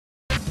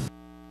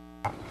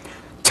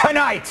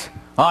Tonight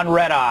on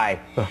Red Eye.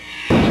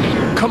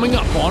 Coming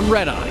up on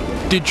Red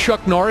Eye, did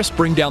Chuck Norris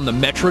bring down the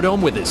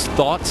Metrodome with his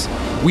thoughts?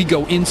 We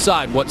go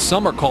inside what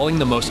some are calling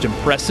the most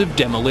impressive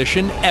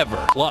demolition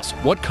ever. Plus,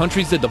 what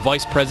countries did the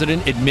vice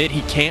president admit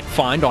he can't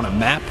find on a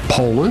map?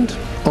 Poland,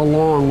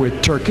 along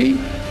with Turkey,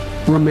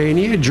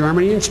 Romania,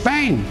 Germany, and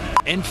Spain.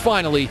 And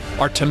finally,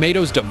 are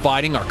tomatoes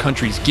dividing our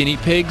country's guinea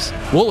pigs?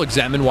 We'll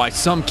examine why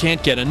some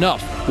can't get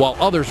enough, while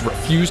others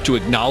refuse to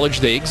acknowledge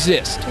they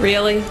exist.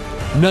 Really?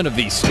 None of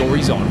these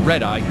stories on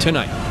Red Eye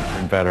tonight.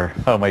 Better.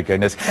 Oh my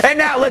goodness. And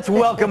now let's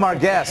welcome our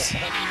guests.